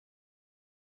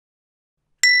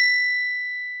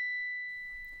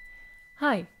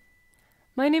Hi,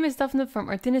 my name is Daphne from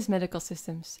Artinis Medical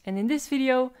Systems, and in this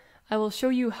video I will show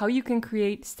you how you can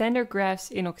create standard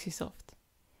graphs in OxySoft.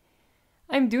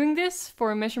 I'm doing this for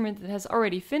a measurement that has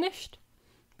already finished,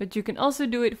 but you can also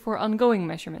do it for ongoing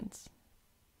measurements.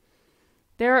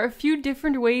 There are a few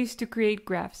different ways to create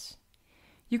graphs.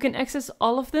 You can access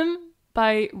all of them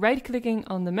by right-clicking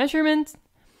on the measurement,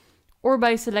 or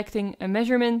by selecting a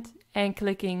measurement and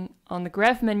clicking on the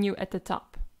graph menu at the top.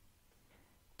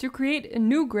 To create a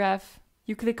new graph,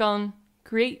 you click on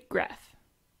Create Graph.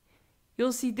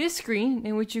 You'll see this screen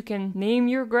in which you can name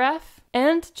your graph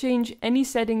and change any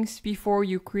settings before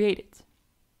you create it.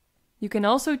 You can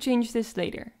also change this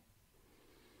later.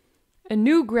 A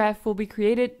new graph will be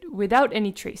created without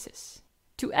any traces.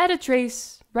 To add a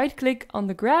trace, right-click on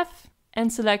the graph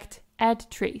and select Add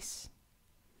Trace.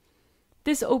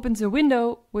 This opens a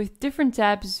window with different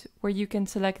tabs where you can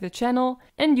select the channel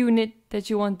and unit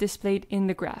that you want displayed in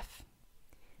the graph.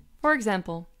 For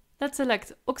example, let's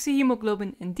select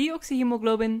oxyhemoglobin and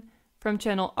deoxyhemoglobin from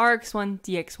channel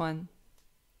RX1-DX1.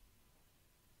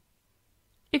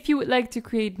 If you would like to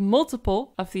create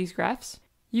multiple of these graphs,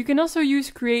 you can also use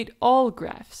Create All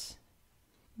Graphs.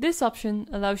 This option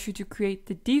allows you to create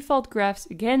the default graphs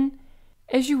again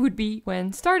as you would be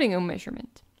when starting a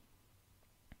measurement.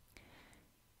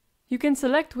 You can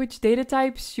select which data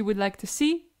types you would like to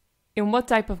see in what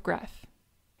type of graph.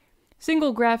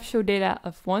 Single graphs show data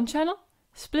of one channel,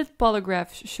 split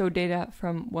polygraphs show data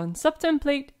from one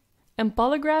subtemplate, and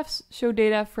polygraphs show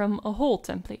data from a whole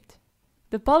template.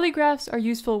 The polygraphs are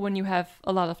useful when you have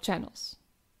a lot of channels.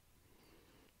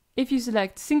 If you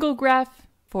select single graph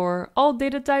for all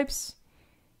data types,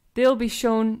 they'll be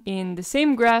shown in the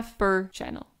same graph per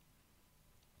channel.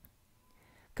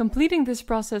 Completing this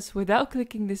process without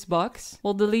clicking this box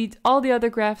will delete all the other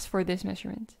graphs for this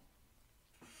measurement.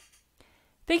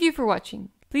 Thank you for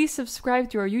watching. Please subscribe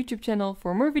to our YouTube channel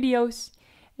for more videos,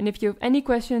 and if you have any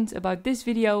questions about this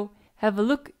video, have a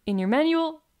look in your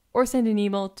manual or send an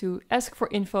email to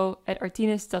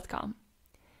askforinfo@artinis.com.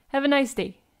 Have a nice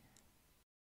day.